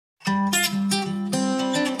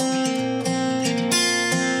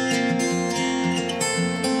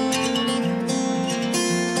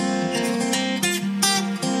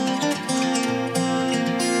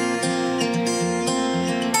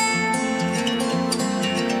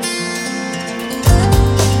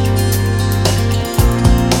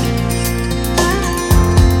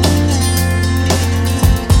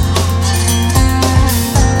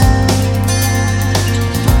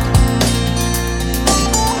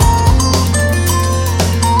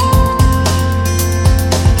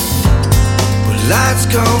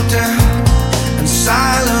go down and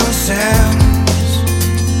silence ends.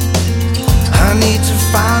 I need to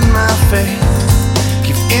find my faith,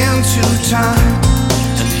 give in to time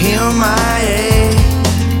and heal my ache.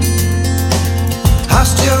 I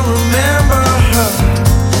still remember her,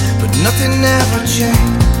 but nothing ever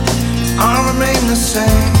changed. All remain the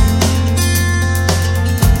same.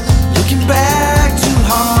 Looking back, too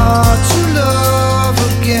hard to love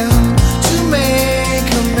again, to make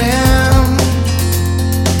amends.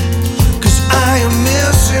 'Cause I am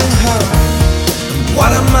missing her, and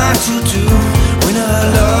what am I to do when her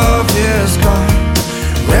love is gone?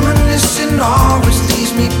 Reminiscing always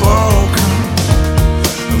leaves me broken.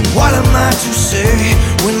 And what am I to say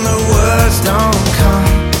when the words don't come?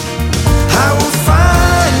 I will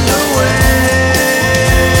find a way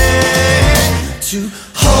to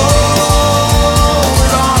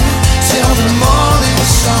hold on till the morning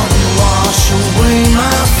sun wash away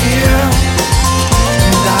my fear.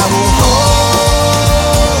 And I will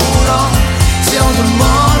hold on till the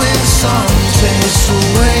morning sun takes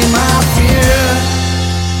away my fear.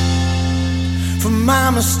 For my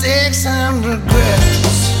mistakes and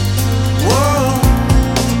regrets. Whoa,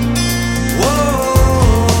 whoa.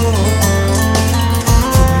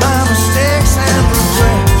 For my mistakes and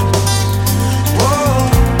regrets. Whoa,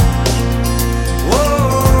 whoa.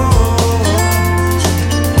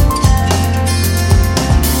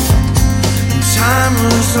 And time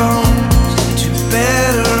resolves to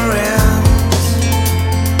better ends.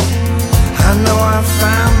 I know I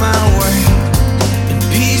found my way in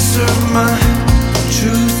peace of mind.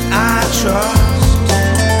 Truth I trust.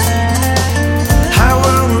 I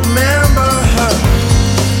will remember her,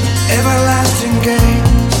 everlasting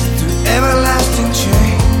gains through everlasting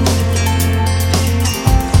change.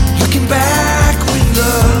 Looking back with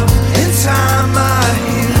love, in time I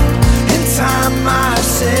hear, in time I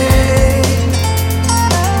say.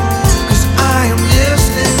 'Cause I am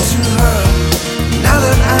listening to her, now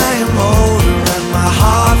that I am older and my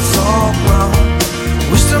heart's all grown.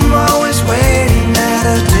 Wisdom always waiting at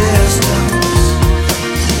a distance.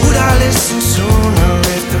 Would I listen sooner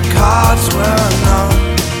if the cards were known?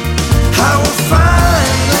 I will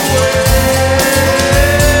find a way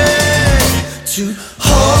to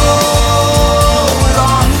hold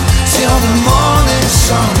on till the morning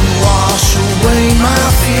sun wash away my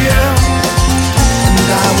fear. And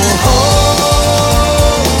I will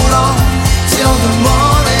hold on till the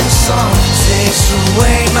morning sun takes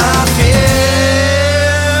away my fears.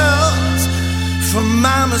 For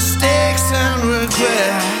my mistakes and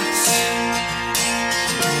regrets.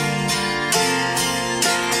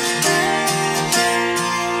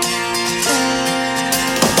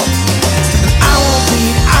 And I won't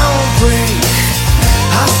bleed, I won't break.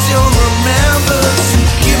 I still remember to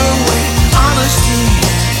give away honesty.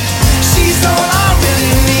 She's all I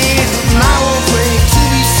really need, and I won't break to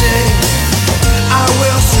be saved. I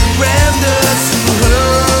will surrender to her.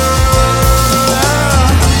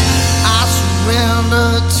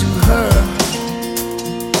 To her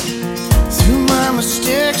through my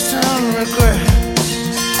mistakes and regrets.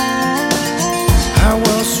 I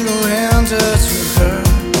will surrender to her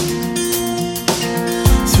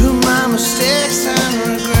through my mistakes and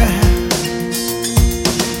regrets.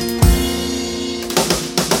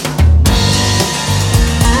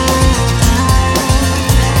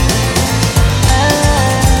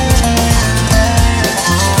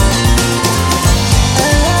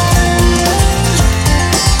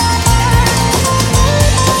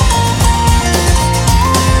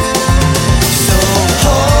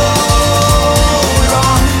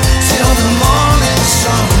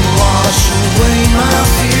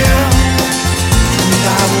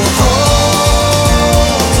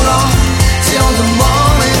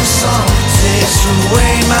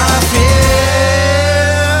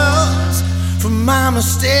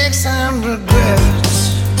 Mistakes and regrets.